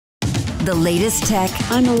The latest tech.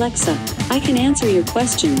 I'm Alexa. I can answer your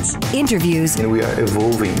questions. Interviews. And we are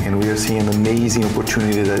evolving, and we are seeing an amazing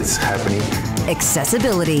opportunity that is happening.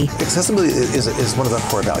 Accessibility. Accessibility is one of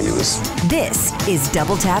our core values. This is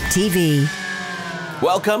Double Tap TV.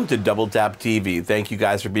 Welcome to Double Tap TV. Thank you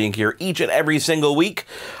guys for being here each and every single week.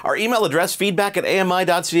 Our email address,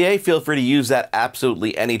 feedback@ami.ca. Feel free to use that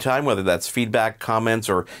absolutely anytime, whether that's feedback, comments,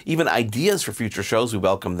 or even ideas for future shows. We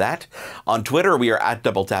welcome that. On Twitter, we are at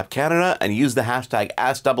Double Tap Canada, and use the hashtag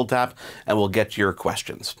AskDoubleTap, and we'll get your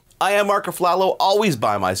questions. I am Marc. Always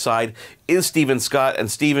by my side is Stephen Scott.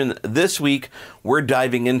 And Stephen, this week we're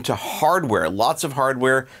diving into hardware. Lots of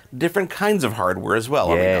hardware, different kinds of hardware as well,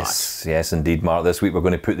 Yes, yes indeed, Mark. This week we're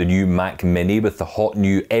going to put the new Mac Mini with the hot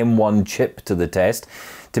new M1 chip to the test.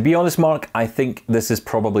 To be honest, Mark, I think this is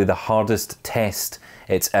probably the hardest test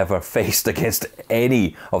it's ever faced against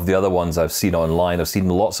any of the other ones I've seen online. I've seen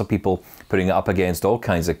lots of people putting it up against all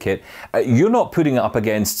kinds of kit. You're not putting it up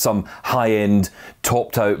against some high-end,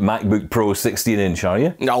 topped-out MacBook Pro 16-inch, are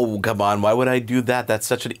you? No, come on. Why would I do that? That's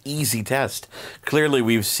such an easy test. Clearly,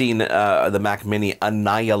 we've seen the Mac Mini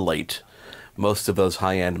annihilate most of those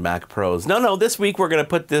high-end Mac Pros. No, this week we're going to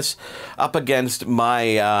put this up against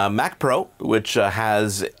my Mac Pro, which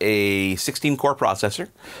has a 16-core processor,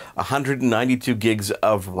 192 gigs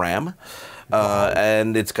of RAM,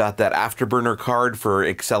 and it's got that afterburner card for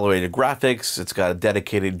accelerated graphics. It's got a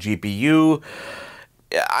dedicated GPU.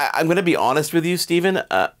 I'm going to be honest with you, Stephen.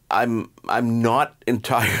 I'm not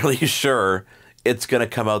entirely sure it's going to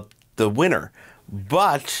come out the winner,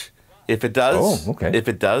 but if it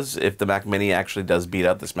does, if the Mac Mini actually does beat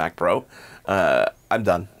out this Mac Pro, I'm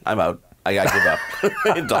done. I'm out. I give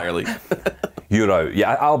up entirely. You're out.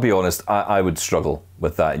 Yeah, I'll be honest, I would struggle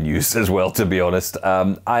with that news as well, to be honest.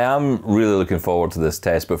 I am really looking forward to this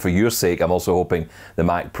test, but for your sake, I'm also hoping the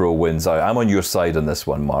Mac Pro wins out. I'm on your side on this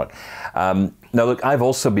one, Mark. Now, look, I've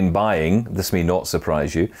also been buying, this may not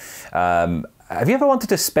surprise you, have you ever wanted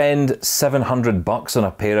to spend $700 on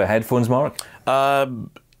a pair of headphones, Mark?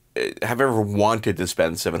 Have I ever wanted to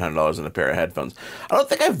spend $700 on a pair of headphones? I don't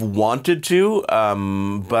think I've wanted to,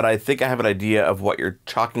 but I think I have an idea of what you're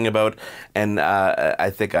talking about, and I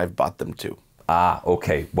think I've bought them too. Ah,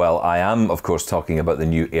 okay. Well, I am, of course, talking about the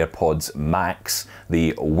new Airpods Max,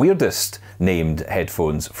 the weirdest named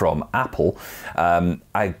headphones from Apple.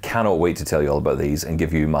 I cannot wait to tell you all about these and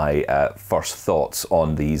give you my first thoughts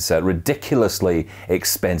on these ridiculously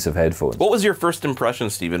expensive headphones. What was your first impression,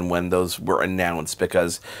 Stephen, when those were announced?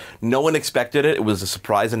 Because no one expected it. It was a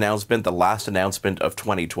surprise announcement, the last announcement of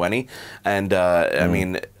 2020. And I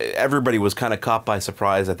mean, everybody was kind of caught by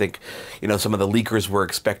surprise. I think, you know, some of the leakers were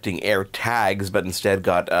expecting AirTags, but instead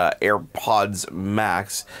got Airpods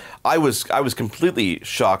Max. I was completely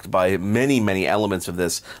shocked by many elements of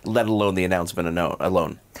this, let alone the announcement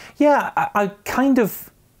alone. Yeah, I kind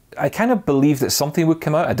of believed that something would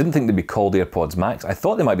come out. I didn't think they'd be called AirPods Max. I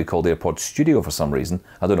thought they might be called AirPods Studio for some reason.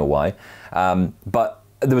 I don't know why. But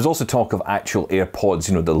there was also talk of actual AirPods,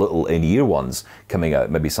 you know, the little in-ear ones coming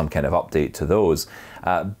out, maybe some kind of update to those.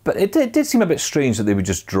 But it did seem a bit strange that they would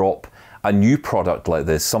just drop a new product like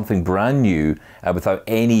this, something brand new, without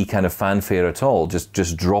any kind of fanfare at all,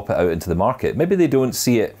 just drop it out into the market. Maybe they don't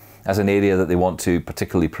see it as an area that they want to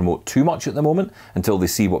particularly promote too much at the moment until they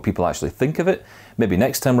see what people actually think of it. Maybe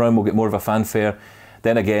next time around we'll get more of a fanfare.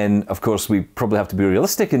 Then again, of course, we probably have to be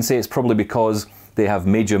realistic and say it's probably because they have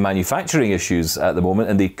major manufacturing issues at the moment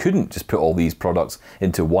and they couldn't just put all these products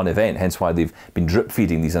into one event, hence why they've been drip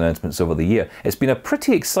feeding these announcements over the year. It's been a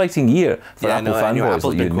pretty exciting year for Apple fanboys.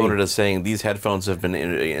 Apple's been quoted as saying these headphones have been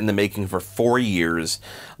in the making for 4 years.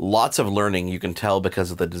 Lots of learning, you can tell,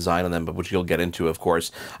 because of the design of them, but which you'll get into, of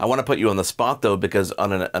course. I want to put you on the spot, though, because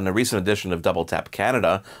on a recent edition of Double Tap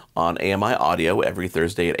Canada on AMI Audio every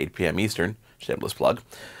Thursday at 8 p.m. Eastern, shameless plug,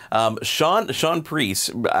 Sean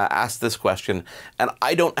Priest asked this question, and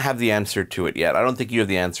I don't have the answer to it yet. I don't think you have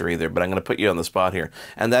the answer either, but I'm going to put you on the spot here.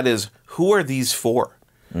 And that is, who are these for?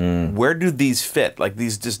 Where do these fit? Like,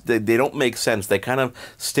 these just, they don't make sense. They kind of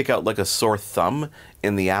stick out like a sore thumb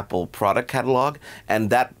in the Apple product catalog, and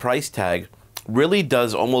that price tag really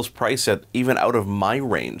does almost price it even out of my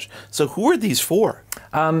range. So who are these for?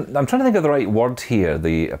 I'm trying to think of the right word here,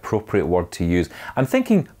 the appropriate word to use. I'm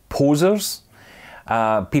thinking posers.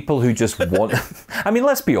 People who just want... I mean,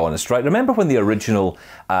 let's be honest, right? Remember when the original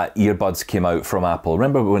earbuds came out from Apple?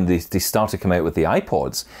 Remember when they started coming out with the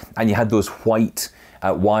iPods? And you had those white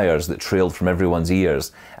wires that trailed from everyone's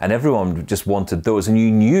ears. And everyone just wanted those. And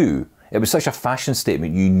you knew... It was such a fashion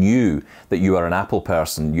statement. You knew that you were an Apple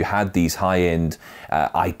person. You had these high-end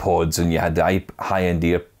iPods and you had the high-end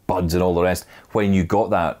earbuds buds and all the rest, when you got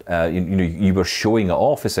that, you were showing it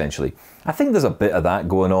off essentially. I think there's a bit of that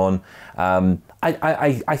going on.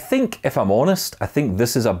 I think, if I'm honest, I think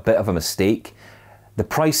this is a bit of a mistake. The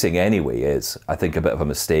pricing anyway is, I think, a bit of a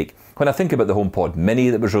mistake. When I think about the HomePod Mini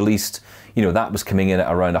that was released, that was coming in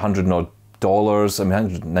at around $100 odd,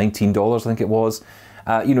 $119 I think it was.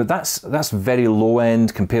 That's very low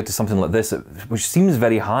end compared to something like this, which seems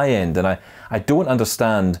very high end, and I don't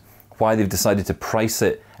understand why they've decided to price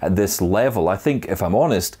it at this level. I think, if I'm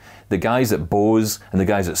honest, the guys at Bose and the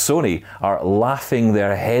guys at Sony are laughing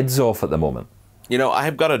their heads off at the moment. I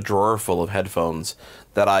have got a drawer full of headphones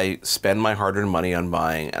that I spend my hard-earned money on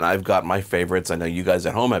buying, and I've got my favorites. I know you guys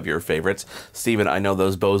at home have your favorites. Steven, I know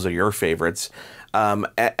those Bose are your favorites.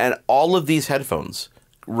 And all of these headphones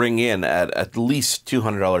ring in at least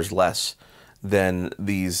 $200 less than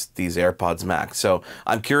these AirPods Max. So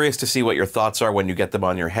I'm curious to see what your thoughts are when you get them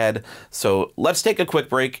on your head. So let's take a quick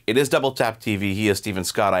break. It is Double Tap TV. He is Steven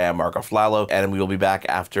Scott. I am Marc Aflalo, and we will be back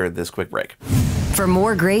after this quick break. For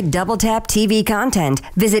more great Double Tap TV content,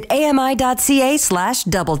 visit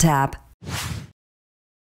ami.ca/doubletap.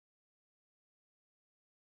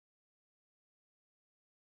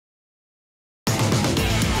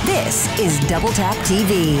 This is Double Tap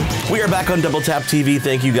TV. We are back on Double Tap TV.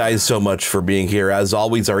 Thank you guys so much for being here. As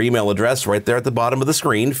always, our email address right there at the bottom of the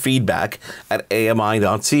screen,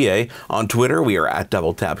 feedback@ami.ca. On Twitter, we are at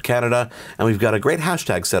Double Tap Canada, and we've got a great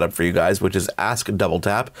hashtag set up for you guys, which is Ask Double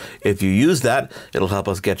Tap. If you use that, it'll help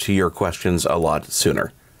us get to your questions a lot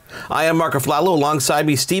sooner. I am Marc Aflalo. Alongside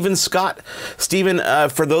me, Steven Scott. Steven,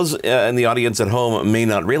 for those in the audience at home may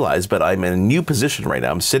not realize, but I'm in a new position right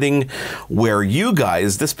now. I'm sitting where you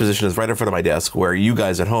guys, this position is right in front of my desk, where you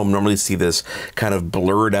guys at home normally see this kind of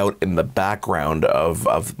blurred out in the background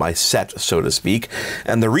of my set, so to speak.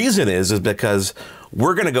 And the reason is because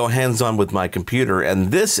we're going to go hands-on with my computer,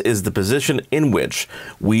 and this is the position in which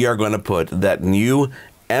we are going to put that new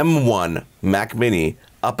M1 Mac Mini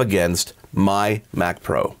up against my Mac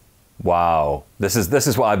Pro. Wow, this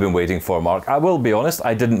is what I've been waiting for, Mark. I will be honest,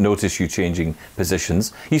 I didn't notice you changing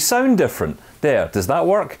positions. You sound different. There, does that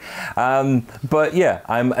work? But yeah,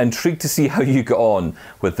 I'm intrigued to see how you get on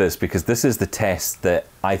with this, because this is the test that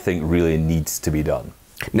I think really needs to be done.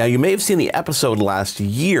 Now, you may have seen the episode last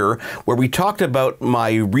year where we talked about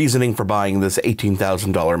my reasoning for buying this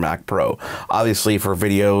 $18,000 Mac Pro. Obviously, for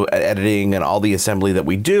video editing and all the assembly that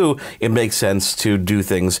we do, it makes sense to do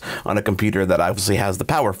things on a computer that obviously has the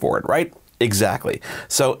power for it, right? Exactly.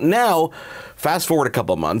 So now, fast forward a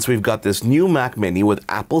couple of months, we've got this new Mac Mini with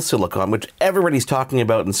Apple Silicon, which everybody's talking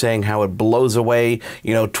about and saying how it blows away,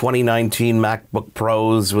 2019 MacBook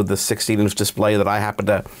Pros with the 16-inch display that I happen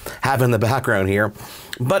to have in the background here.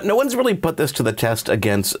 But no one's really put this to the test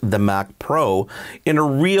against the Mac Pro in a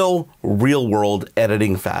real-world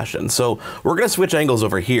editing fashion. So we're going to switch angles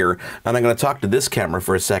over here, and I'm going to talk to this camera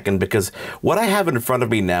for a second, because what I have in front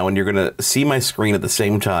of me now, and you're going to see my screen at the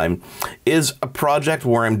same time, is a project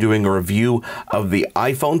where I'm doing a review of the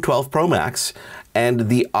iPhone 12 Pro Max and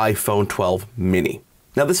the iPhone 12 Mini.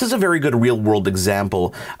 Now, this is a very good real-world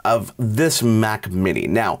example of this Mac Mini.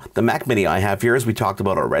 Now, the Mac Mini I have here, as we talked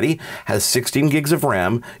about already, has 16 gigs of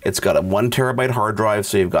RAM. It's got a 1 terabyte hard drive,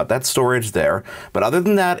 so you've got that storage there. But other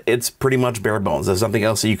than that, it's pretty much bare bones. There's nothing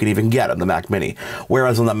else that you could even get on the Mac Mini.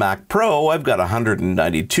 Whereas on the Mac Pro, I've got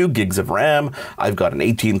 192 gigs of RAM. I've got an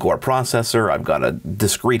 18-core processor. I've got a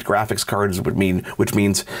discrete graphics card, which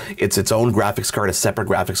means it's its own graphics card, a separate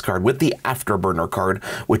graphics card with the Afterburner card,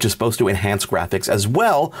 which is supposed to enhance graphics as well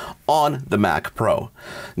on the Mac Pro.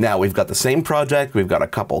 Now, we've got the same project. We've got a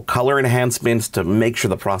couple color enhancements to make sure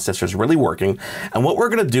the processor is really working. And what we're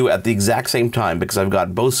going to do at the exact same time, because I've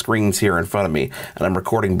got both screens here in front of me, and I'm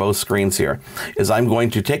recording both screens here, is I'm going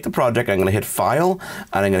to take the project, I'm going to hit File,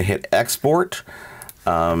 and I'm going to hit Export.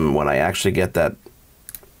 When I actually get that,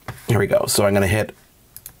 here we go. So I'm going to hit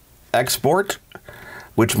Export,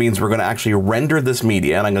 which means we're going to actually render this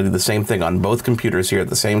media, and I'm going to do the same thing on both computers here at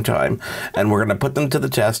the same time, and we're going to put them to the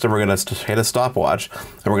test, and we're going to hit a stopwatch,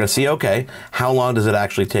 and we're going to see, okay, how long does it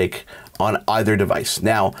actually take on either device?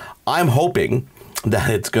 Now, I'm hoping that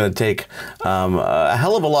it's going to take a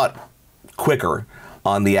hell of a lot quicker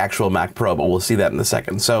on the actual Mac Pro, but we'll see that in a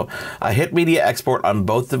second. So I hit media export on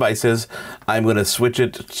both devices. I'm going to switch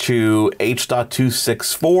it to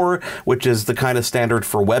H.264, which is the kind of standard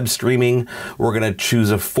for web streaming. We're going to choose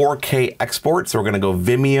a 4K export, so we're going to go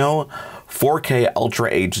Vimeo 4K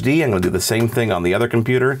Ultra HD. I'm going to do the same thing on the other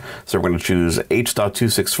computer. So we're going to choose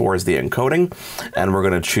H.264 as the encoding, and we're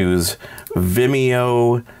going to choose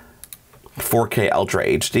Vimeo 4K Ultra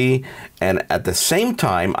HD, and at the same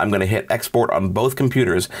time, I'm going to hit export on both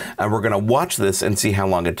computers, and we're going to watch this and see how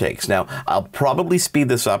long it takes. Now, I'll probably speed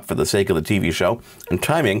this up for the sake of the TV show and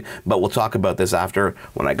timing, but we'll talk about this after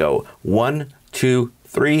when I go 1, 2,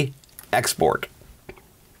 3, export.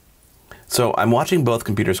 So I'm watching both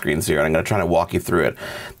computer screens here, and I'm going to try to walk you through it.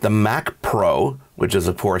 The Mac Pro, which is,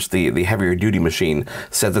 of course, the heavier duty machine,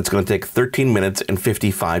 says it's going to take 13 minutes and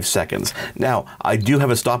 55 seconds. Now, I do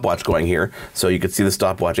have a stopwatch going here, so you can see the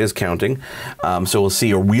stopwatch is counting. So we'll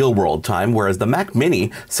see a real-world time, whereas the Mac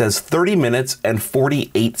Mini says 30 minutes and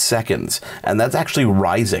 48 seconds, and that's actually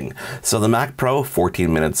rising. So the Mac Pro,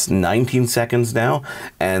 14 minutes, 19 seconds now,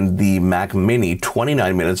 and the Mac Mini,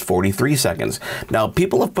 29 minutes, 43 seconds. Now,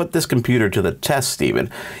 people have put this computer to the test,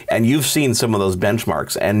 Stephen, and you've seen some of those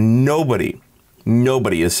benchmarks, and nobody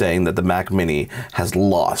is saying that the Mac Mini has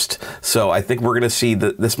lost. So I think we're going to see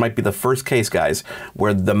that this might be the first case, guys,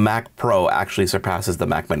 where the Mac Pro actually surpasses the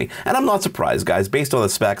Mac Mini. And I'm not surprised, guys. Based on the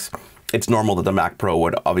specs, it's normal that the Mac Pro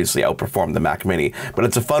would obviously outperform the Mac Mini, but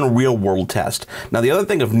it's a fun real-world test. Now, the other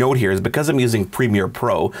thing of note here is because I'm using Premiere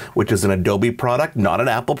Pro, which is an Adobe product, not an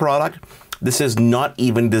Apple product, this is not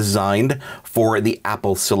even designed for the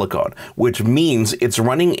Apple Silicon, which means it's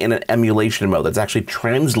running in an emulation mode that's actually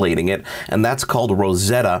translating it, and that's called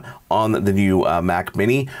Rosetta on the new Mac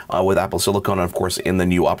Mini with Apple Silicon, and of course in the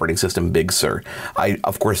new operating system Big Sur. I,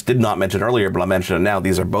 of course, did not mention earlier, but I'll mention it now.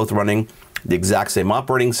 These are both running the exact same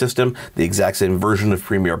operating system, the exact same version of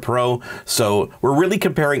Premiere Pro. So we're really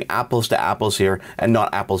comparing apples to apples here and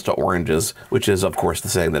not apples to oranges, which is, of course, the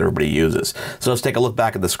saying that everybody uses. So let's take a look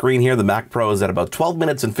back at the screen here. The Mac Pro is at about 12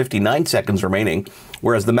 minutes and 59 seconds remaining,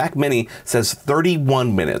 whereas the Mac Mini says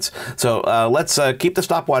 31 minutes. So let's keep the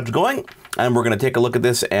stopwatch going, and we're going to take a look at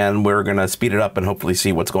this, and we're going to speed it up and hopefully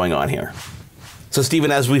see what's going on here. So,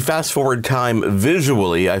 Stephen, as we fast forward time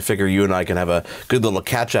visually, I figure you and I can have a good little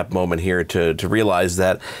catch-up moment here to realize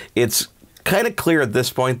that it's kind of clear at this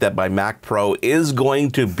point that my Mac Pro is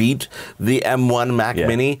going to beat the M1 Mac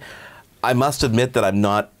Mini. I must admit that I'm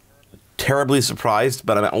not terribly surprised,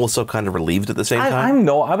 but I'm also kind of relieved at the same time. I'm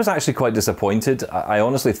not. I was actually quite disappointed. I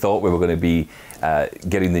honestly thought we were going to be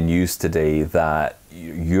getting the news today that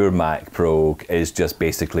your Mac Pro is just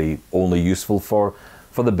basically only useful for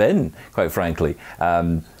the bin, quite frankly.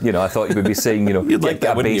 You know, I thought you would be saying, you know, you'd like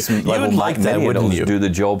that, a basement level Mac Mini and it'll do the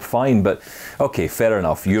job fine. But okay, fair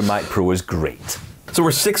enough. Your Mac Pro is great. So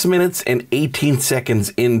we're 6 minutes and 18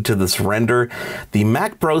 seconds into this render. The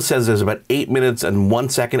Mac Pro says there's about 8 minutes and 1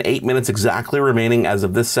 second, 8 minutes exactly remaining as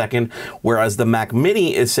of this second, whereas the Mac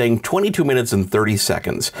Mini is saying 22 minutes and 30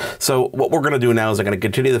 seconds. So what we're going to do now is I'm going to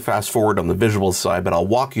continue to fast forward on the visual side, but I'll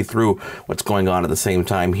walk you through what's going on at the same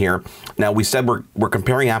time here. Now, we said we're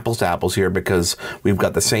comparing apples to apples here because we've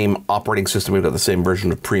got the same operating system, we've got the same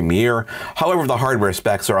version of Premiere. However, the hardware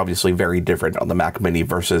specs are obviously very different on the Mac Mini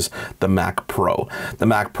versus the Mac Pro. The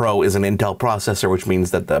Mac Pro is an Intel processor, which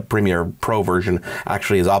means that the Premiere Pro version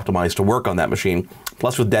actually is optimized to work on that machine.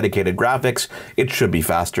 Plus, with dedicated graphics, it should be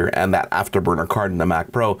faster, and that Afterburner card in the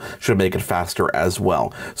Mac Pro should make it faster as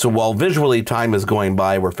well. So while visually time is going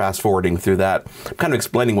by, we're fast forwarding through that, kind of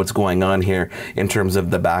explaining what's going on here in terms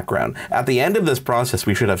of the background. At the end of this process,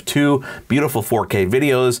 we should have 2 beautiful 4K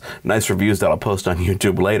videos, nice reviews that I'll post on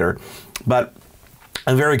YouTube later. But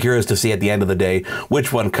I'm very curious to see at the end of the day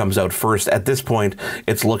which one comes out first. At this point,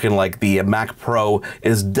 it's looking like the Mac Pro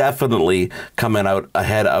is definitely coming out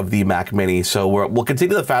ahead of the Mac Mini. So we'll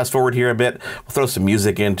continue to fast forward here a bit. We'll throw some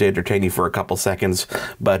music in to entertain you for a couple seconds.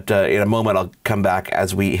 But in a moment, I'll come back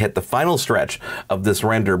as we hit the final stretch of this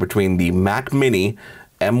render between the Mac Mini,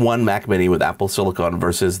 M1 Mac Mini with Apple Silicon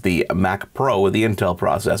versus the Mac Pro with the Intel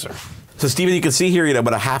processor. So, Stephen, you can see here, you know,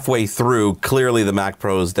 about halfway through, clearly the Mac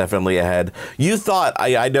Pro is definitely ahead. You thought,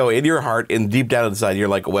 I know, in your heart, in deep down inside, you're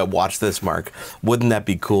like, well, watch this, Mark. Wouldn't that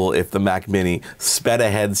be cool if the Mac Mini sped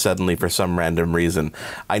ahead suddenly for some random reason?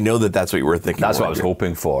 I know that that's what you were thinking. That's what I was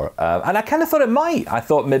hoping for. And I kind of thought it might. I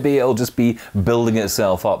thought maybe it'll just be building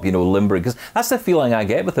itself up, you know, limbering. Because that's the feeling I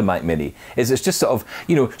get with the Mac Mini, is it's just sort of,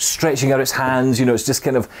 you know, stretching out its hands, you know, it's just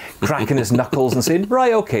kind of cracking its knuckles and saying,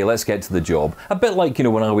 right, okay, let's get to the job. A bit like, you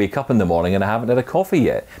know, when I wake up in the morning and I haven't had a coffee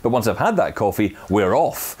yet. But once I've had that coffee, we're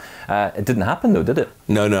off. It didn't happen though, did it?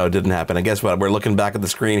 No, it didn't happen. And guess what? We're looking back at the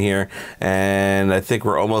screen here, and I think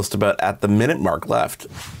we're almost about at the minute mark left.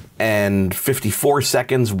 and 54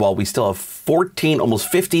 seconds, while we still have 14,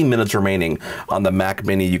 almost 15 minutes remaining on the Mac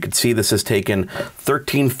Mini. You can see this has taken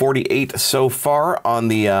 13:48 so far on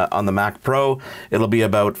the Mac Pro. It'll be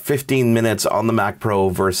about 15 minutes on the Mac Pro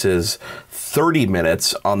versus 30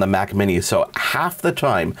 minutes on the Mac Mini. So half the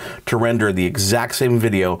time to render the exact same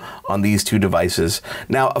video on these two devices.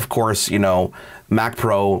 Now, of course, you know, Mac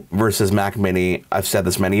Pro versus Mac Mini, I've said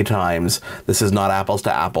this many times, this is not apples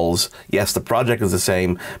to apples. Yes, the project is the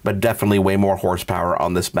same, but definitely way more horsepower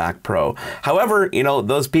on this Mac Pro. However, you know,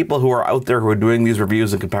 those people who are out there who are doing these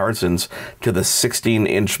reviews and comparisons to the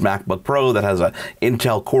 16-inch MacBook Pro that has a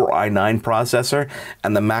Intel Core i9 processor,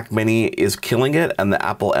 and the Mac Mini is killing it, and the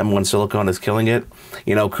Apple M1 Silicon is killing it,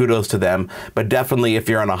 you know, kudos to them. But definitely if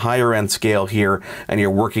you're on a higher end scale here and you're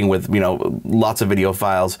working with, you know, lots of video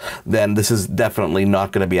files, then this is definitely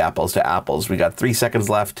not going to be apples to apples. We got 3 seconds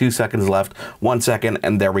left, 2 seconds left, 1 second,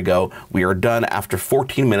 and there we go. We are done after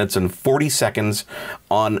 14 minutes and 40 seconds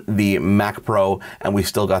on the Mac Pro, and we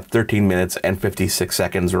still got 13 minutes and 56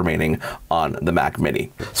 seconds remaining on the Mac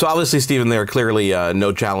Mini. So obviously, Stephen, there clearly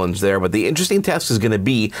no challenge there, but the interesting test is going to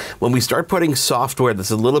be when we start putting software that's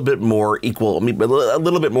a little bit more equal, a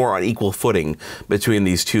little bit more on equal footing between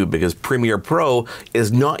these two, because Premiere Pro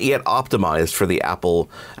is not yet optimized for the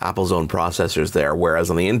Apple's own processors there, whereas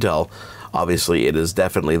on the Intel, obviously it is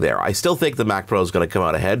definitely there. I still think the Mac Pro is going to come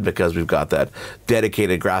out ahead because we've got that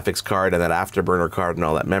dedicated graphics card and that afterburner card and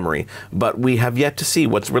all that memory, but we have yet to see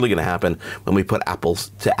what's really going to happen when we put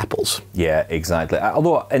apples to apples. Yeah, exactly.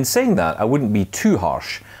 Although in saying that, I wouldn't be too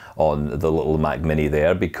harsh on the little Mac Mini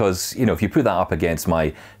there, because, you know, if you put that up against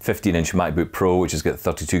my 15-inch MacBook Pro, which has got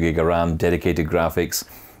 32 gig of RAM, dedicated graphics,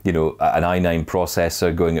 you know, an i9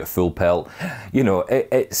 processor going at full pelt, you know,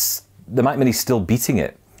 it's the Mac Mini's still beating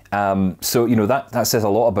it. So, you know, that says a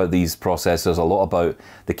lot about these processors, a lot about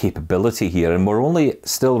the capability here, and we're only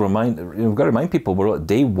still we've got to remind people we're at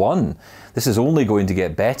day one. This is only going to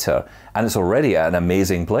get better, and it's already at an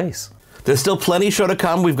amazing place. There's still plenty show to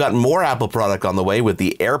come. We've got more Apple product on the way with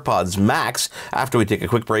the Airpods Max after we take a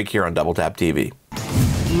quick break here on Double Tap TV.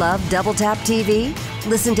 Love Double Tap TV?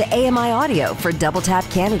 Listen to AMI Audio for Double Tap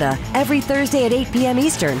Canada every Thursday at 8 p.m.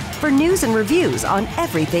 Eastern for news and reviews on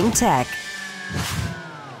everything tech.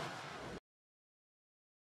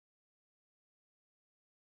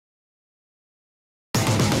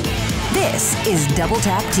 This is Double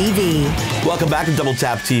Tap TV. Welcome back to Double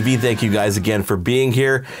Tap TV. Thank you guys again for being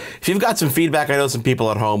here. If you've got some feedback, I know some people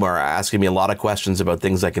at home are asking me a lot of questions about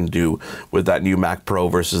things I can do with that new Mac Pro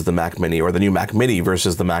versus the Mac Mini, or the new Mac Mini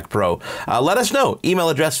versus the Mac Pro. Let us know. Email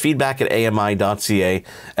address feedback@ami.ca,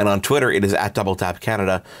 and on Twitter it is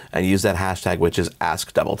 @DoubleTapCanada, and use that hashtag, which is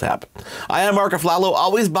AskDoubleTap. I am Marc Aflalo,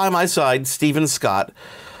 always by my side, Stephen Scott.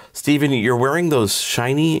 Stephen, you're wearing those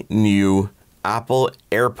shiny new Apple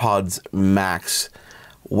Airpods Max.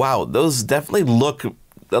 Wow, those definitely look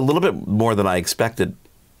a little bit more than I expected.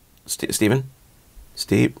 Stephen?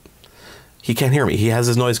 Steve? He can't hear me. He has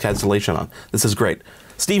his noise cancellation on. This is great.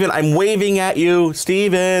 Stephen, I'm waving at you.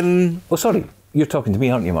 Stephen! Oh, sorry. You're talking to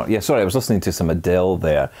me, aren't you, Mark? Yeah, sorry, I was listening to some Adele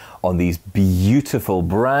there on these beautiful,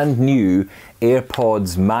 brand new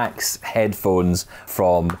Airpods Max headphones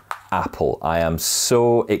from Apple. I am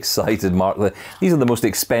so excited, Mark. These are the most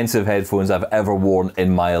expensive headphones I've ever worn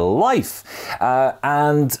in my life.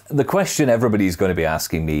 And the question everybody's going to be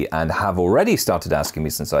asking me, and have already started asking me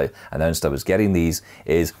since I announced I was getting these,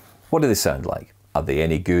 is what do they sound like? Are they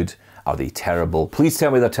any good? Are they terrible? Please tell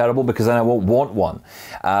me they're terrible, because then I won't want one.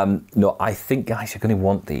 No, I think, guys, you're going to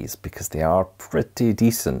want these because they are pretty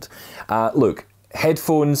decent. Look,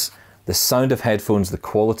 headphones, the sound of headphones, the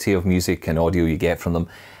quality of music and audio you get from them,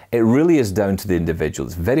 it really is down to the individual.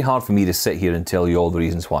 It's very hard for me to sit here and tell you all the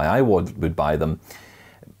reasons why I would buy them.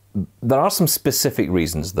 There are some specific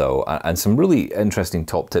reasons, though, and some really interesting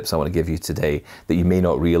top tips I want to give you today that you may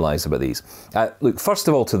not realize about these. Look, first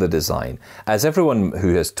of all, to the design. As everyone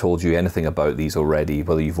who has told you anything about these already,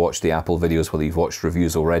 whether you've watched the Apple videos, whether you've watched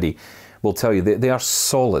reviews already, will tell you they are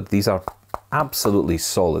solid. These are absolutely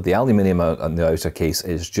solid. The aluminium on the outer case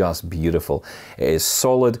is just beautiful. It is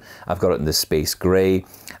solid. I've got it in the space grey.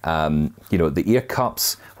 You know, the ear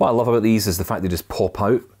cups, what I love about these is the fact they just pop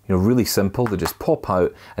out. You know, really simple. They just pop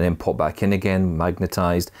out and then pop back in again,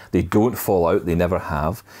 magnetized. They don't fall out. They never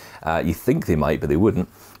have. You think they might, but they wouldn't.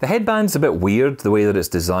 The headband's a bit weird, the way that it's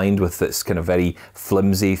designed, with this kind of very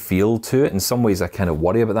flimsy feel to it. In some ways, I kind of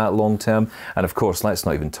worry about that long term. And of course, let's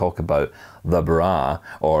not even talk about the bra,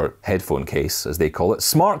 or headphone case, as they call it.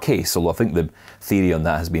 Smart case, although I think the theory on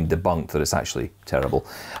that has been debunked, that it's actually terrible.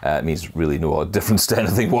 It means really no difference to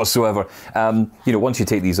anything whatsoever. You know, once you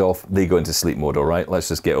take these off, they go into sleep mode, all right? Let's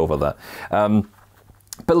just get over that.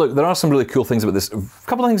 But look, there are some really cool things about this. A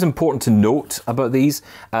couple of things important to note about these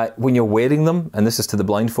when you're wearing them, and this is to the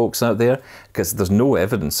blind folks out there, because there's no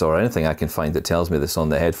evidence or anything I can find that tells me this on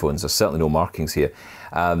the headphones. There's certainly no markings here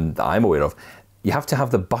that I'm aware of. You have to have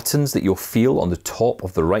the buttons that you'll feel on the top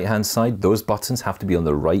of the right-hand side. Those buttons have to be on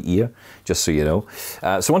the right ear, just so you know.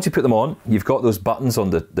 So once you put them on, you've got those buttons on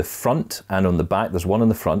the front and on the back. There's one on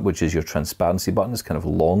the front, which is your transparency button. It's kind of a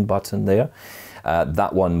long button there.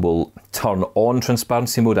 That one will turn on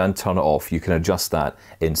transparency mode and turn it off. You can adjust that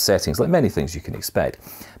in settings, like many things you can expect.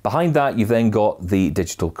 Behind that, you've then got the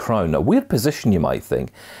digital crown. A weird position, you might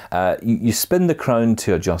think. You spin the crown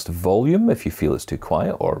to adjust volume if you feel it's too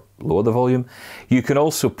quiet, or lower the volume. You can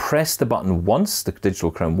also press the button once, the digital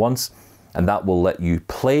crown once, and that will let you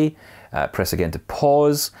play. Press again to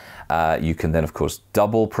pause. You can then, of course,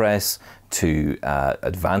 double press to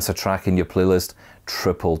advance a track in your playlist,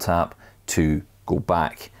 triple tap to go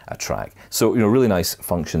back a track. So, really nice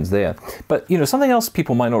functions there. But, something else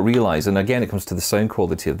people might not realize, and again, it comes to the sound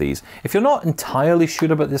quality of these. If you're not entirely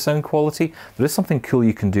sure about the sound quality, there is something cool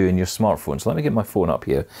you can do in your smartphone. So let me get my phone up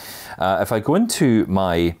here. If I go into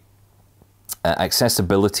my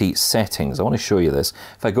accessibility settings, I want to show you this.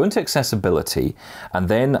 If I go into accessibility and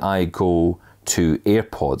then I go to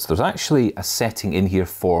AirPods, there's actually a setting in here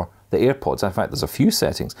for the AirPods. In fact, there's a few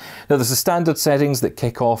settings. Now, there's the standard settings that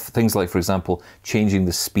kick off things like, for example, changing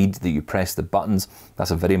the speed that you press the buttons.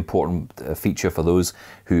 That's a very important feature for those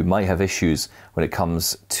who might have issues when it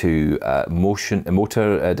comes to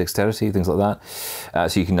motor dexterity, things like that.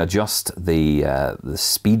 So you can adjust the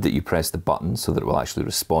speed that you press the button so that it will actually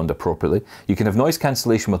respond appropriately. You can have noise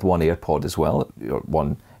cancellation with one AirPod as well, or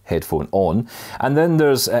one headphone on. And then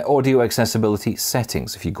there's audio accessibility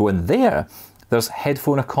settings. If you go in there, there's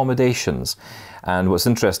headphone accommodations. And what's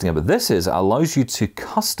interesting about this is it allows you to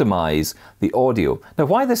customize the audio. Now,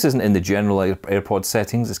 why this isn't in the general AirPod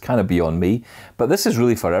settings is kind of beyond me, but this is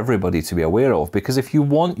really for everybody to be aware of, because if you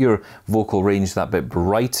want your vocal range that bit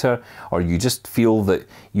brighter, or you just feel that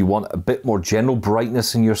you want a bit more general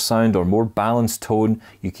brightness in your sound or more balanced tone,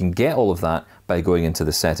 you can get all of that by going into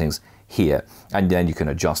the settings here, and then you can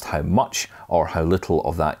adjust how much or how little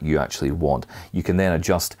of that you actually want. You can then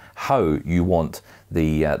adjust how you want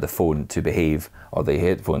the phone to behave, or the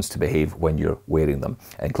headphones to behave when you're wearing them,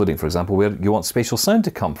 including, for example, where you want spatial sound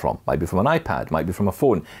to come from. Might be from an iPad, might be from a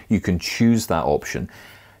phone. You can choose that option.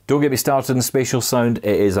 Don't get me started on spatial sound.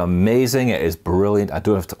 It is amazing. It is brilliant. I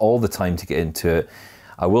don't have all the time to get into it.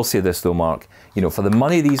 I will say this though, Mark, for the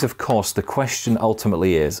money these have cost, the question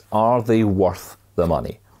ultimately is, are they worth the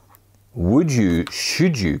money?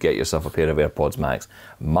 Should you get yourself a pair of Airpods Max?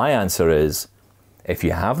 My answer is, if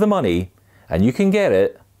you have the money and you can get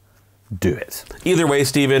it, do it. Either way,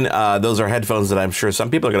 Stephen, those are headphones that I'm sure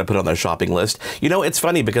some people are going to put on their shopping list. It's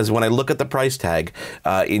funny because when I look at the price tag,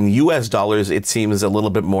 in US dollars, it seems a little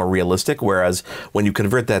bit more realistic, whereas when you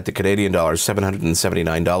convert that to Canadian dollars,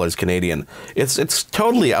 $779 Canadian, it's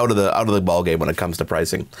totally out of the ballgame when it comes to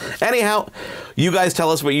pricing. Anyhow, you guys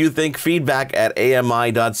tell us what you think. Feedback at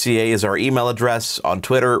ami.ca is our email address. On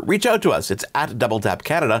Twitter, reach out to us. It's at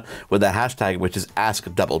DoubleTapCanada with that hashtag, which is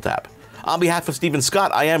AskDoubleTap. On behalf of Stephen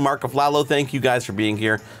Scott, I am Marc Aflalo. Thank you guys for being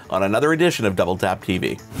here on another edition of Double Tap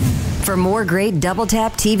TV. For more great Double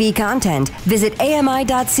Tap TV content, visit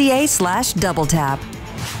ami.ca/doubletap.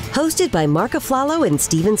 Hosted by Marc Aflalo and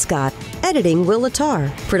Stephen Scott. Editing, Will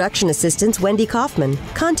Attar. Production assistants, Wendy Kaufman.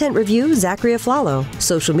 Content review, Zachary Aflalo.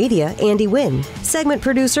 Social media, Andy Wynn. Segment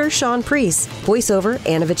producer, Sean Priest. Voiceover,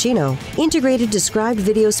 Anna Vicino. Integrated Described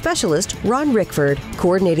Video Specialist, Ron Rickford.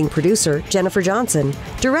 Coordinating producer, Jennifer Johnson.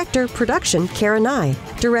 Director, Production, Kara Nye.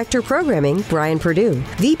 Director, Programming, Brian Perdue.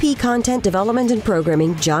 VP Content Development and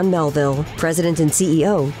Programming, John Melville. President and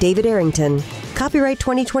CEO, David Arrington. Copyright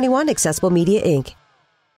 2021, Accessible Media, Inc.